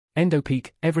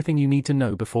EndoPeak, everything you need to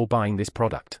know before buying this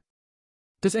product.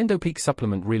 Does EndoPeak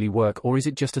supplement really work, or is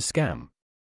it just a scam?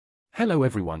 Hello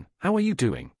everyone, how are you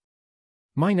doing?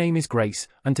 My name is Grace,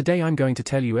 and today I'm going to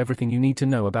tell you everything you need to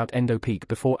know about EndoPeak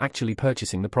before actually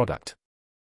purchasing the product.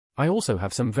 I also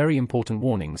have some very important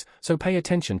warnings, so pay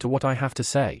attention to what I have to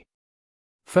say.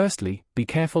 Firstly, be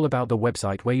careful about the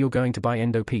website where you're going to buy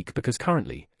EndoPeak because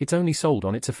currently, it's only sold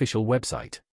on its official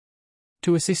website.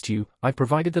 To assist you, I've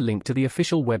provided the link to the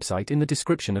official website in the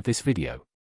description of this video.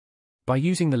 By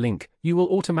using the link, you will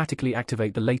automatically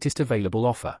activate the latest available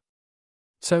offer.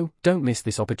 So, don't miss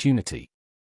this opportunity.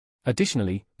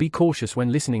 Additionally, be cautious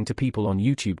when listening to people on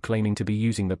YouTube claiming to be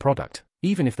using the product,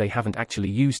 even if they haven't actually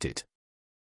used it.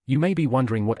 You may be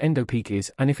wondering what EndoPeak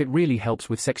is and if it really helps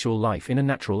with sexual life in a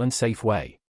natural and safe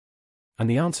way. And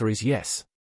the answer is yes.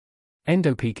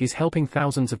 EndoPeak is helping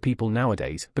thousands of people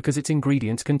nowadays because its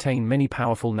ingredients contain many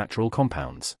powerful natural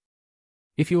compounds.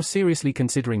 If you're seriously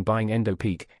considering buying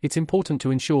EndoPeak, it's important to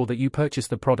ensure that you purchase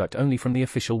the product only from the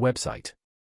official website.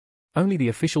 Only the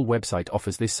official website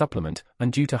offers this supplement,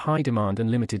 and due to high demand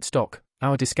and limited stock,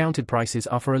 our discounted prices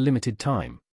are for a limited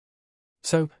time.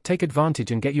 So, take advantage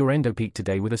and get your EndoPeak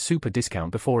today with a super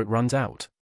discount before it runs out.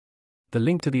 The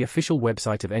link to the official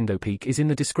website of EndoPeak is in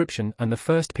the description and the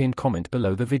first pinned comment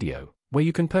below the video, where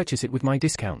you can purchase it with my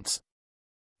discounts.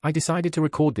 I decided to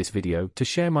record this video to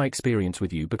share my experience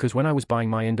with you because when I was buying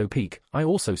my EndoPeak, I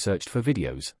also searched for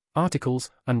videos, articles,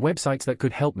 and websites that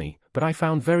could help me, but I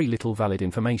found very little valid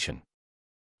information.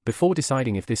 Before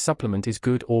deciding if this supplement is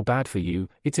good or bad for you,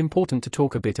 it's important to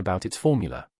talk a bit about its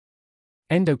formula.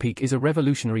 EndoPeak is a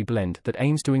revolutionary blend that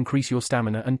aims to increase your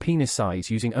stamina and penis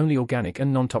size using only organic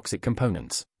and non-toxic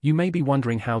components. You may be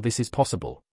wondering how this is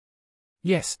possible.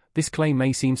 Yes, this claim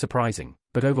may seem surprising,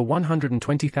 but over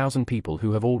 120,000 people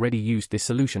who have already used this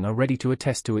solution are ready to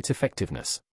attest to its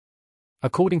effectiveness.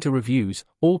 According to reviews,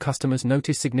 all customers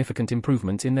notice significant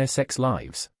improvements in their sex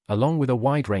lives, along with a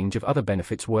wide range of other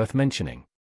benefits worth mentioning.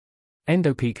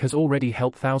 EndoPeak has already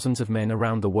helped thousands of men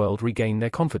around the world regain their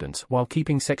confidence while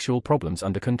keeping sexual problems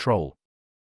under control.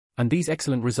 And these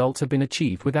excellent results have been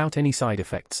achieved without any side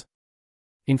effects.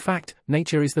 In fact,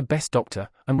 nature is the best doctor,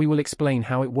 and we will explain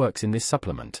how it works in this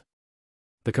supplement.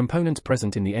 The components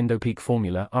present in the EndoPeak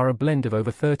formula are a blend of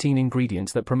over 13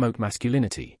 ingredients that promote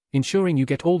masculinity, ensuring you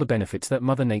get all the benefits that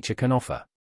Mother Nature can offer.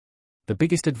 The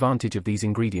biggest advantage of these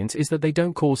ingredients is that they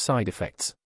don't cause side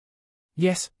effects.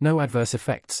 Yes, no adverse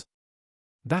effects.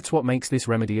 That's what makes this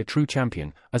remedy a true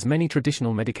champion, as many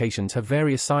traditional medications have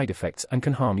various side effects and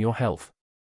can harm your health.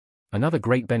 Another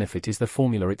great benefit is the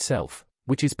formula itself,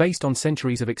 which is based on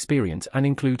centuries of experience and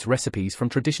includes recipes from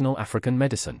traditional African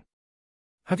medicine.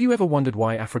 Have you ever wondered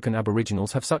why African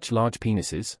Aboriginals have such large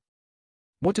penises?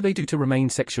 What do they do to remain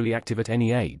sexually active at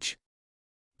any age?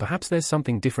 Perhaps there's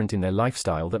something different in their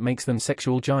lifestyle that makes them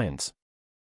sexual giants.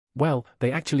 Well,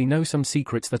 they actually know some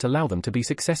secrets that allow them to be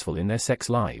successful in their sex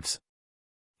lives.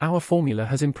 Our formula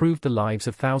has improved the lives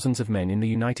of thousands of men in the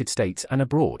United States and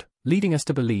abroad, leading us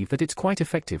to believe that it's quite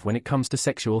effective when it comes to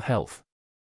sexual health.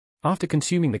 After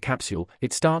consuming the capsule,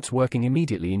 it starts working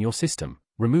immediately in your system,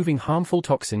 removing harmful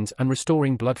toxins and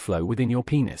restoring blood flow within your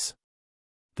penis.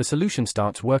 The solution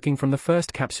starts working from the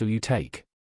first capsule you take.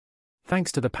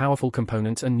 Thanks to the powerful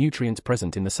components and nutrients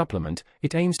present in the supplement,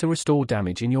 it aims to restore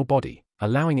damage in your body,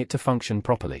 allowing it to function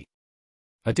properly.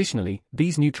 Additionally,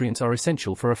 these nutrients are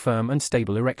essential for a firm and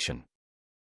stable erection.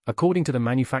 According to the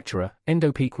manufacturer,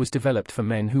 EndoPeak was developed for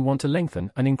men who want to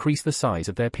lengthen and increase the size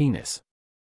of their penis.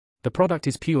 The product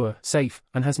is pure, safe,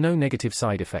 and has no negative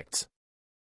side effects.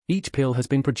 Each pill has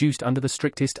been produced under the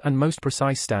strictest and most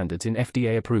precise standards in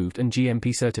FDA-approved and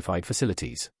GMP-certified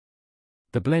facilities.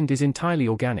 The blend is entirely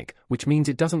organic, which means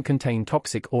it doesn't contain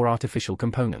toxic or artificial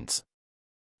components.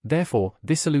 Therefore,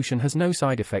 this solution has no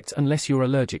side effects unless you're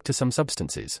allergic to some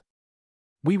substances.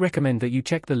 We recommend that you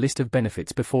check the list of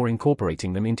benefits before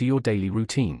incorporating them into your daily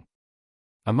routine.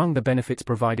 Among the benefits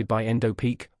provided by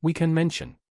EndoPeak, we can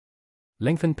mention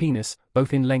lengthened penis,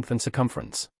 both in length and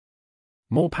circumference.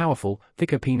 More powerful,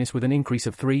 thicker penis with an increase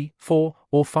of 3, 4,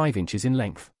 or 5 inches in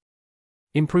length.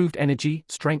 Improved energy,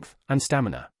 strength, and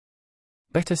stamina.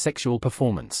 Better sexual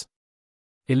performance.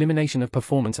 Elimination of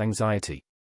performance anxiety.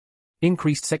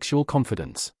 Increased sexual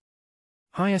confidence.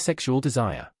 Higher sexual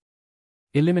desire.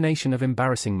 Elimination of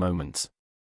embarrassing moments.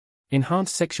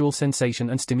 Enhanced sexual sensation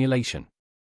and stimulation.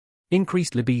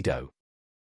 Increased libido.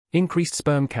 Increased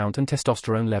sperm count and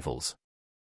testosterone levels.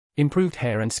 Improved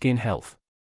hair and skin health.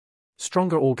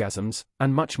 Stronger orgasms,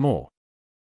 and much more.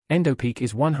 EndoPeak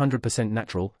is 100%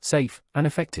 natural, safe, and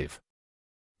effective.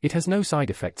 It has no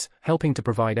side effects, helping to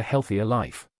provide a healthier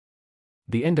life.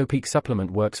 The EndoPeak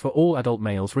supplement works for all adult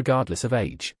males regardless of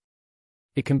age.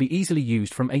 It can be easily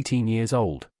used from 18 years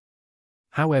old.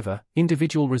 However,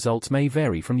 individual results may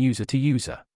vary from user to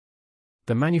user.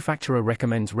 The manufacturer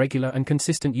recommends regular and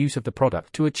consistent use of the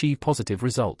product to achieve positive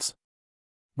results.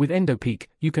 With EndoPeak,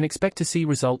 you can expect to see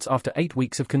results after 8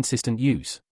 weeks of consistent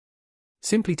use.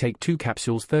 Simply take 2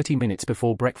 capsules 30 minutes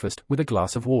before breakfast with a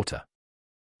glass of water.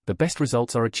 The best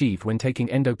results are achieved when taking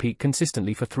EndoPeak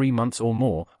consistently for 3 months or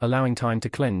more, allowing time to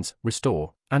cleanse,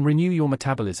 restore, and renew your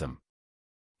metabolism.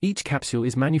 Each capsule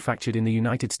is manufactured in the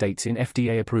United States in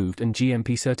FDA-approved and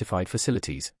GMP-certified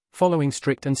facilities, following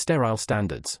strict and sterile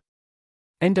standards.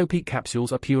 EndoPeak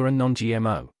capsules are pure and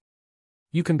non-GMO.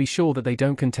 You can be sure that they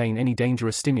don't contain any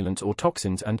dangerous stimulants or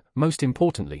toxins and, most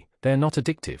importantly, they're not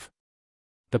addictive.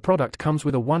 The product comes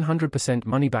with a 100%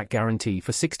 money-back guarantee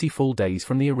for 60 full days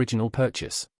from the original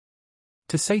purchase.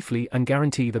 To safely and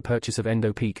guarantee the purchase of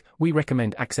EndoPeak, we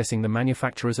recommend accessing the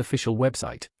manufacturer's official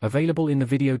website, available in the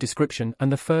video description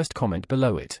and the first comment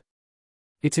below it.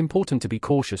 It's important to be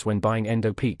cautious when buying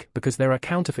EndoPeak because there are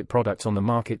counterfeit products on the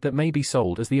market that may be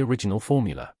sold as the original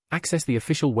formula. Access the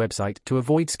official website to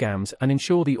avoid scams and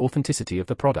ensure the authenticity of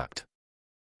the product.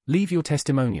 Leave your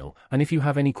testimonial, and if you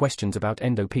have any questions about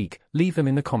EndoPeak, leave them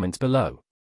in the comments below.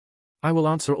 I will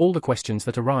answer all the questions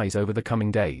that arise over the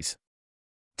coming days.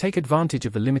 Take advantage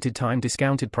of the limited time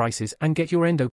discounted prices and get your EndoPeak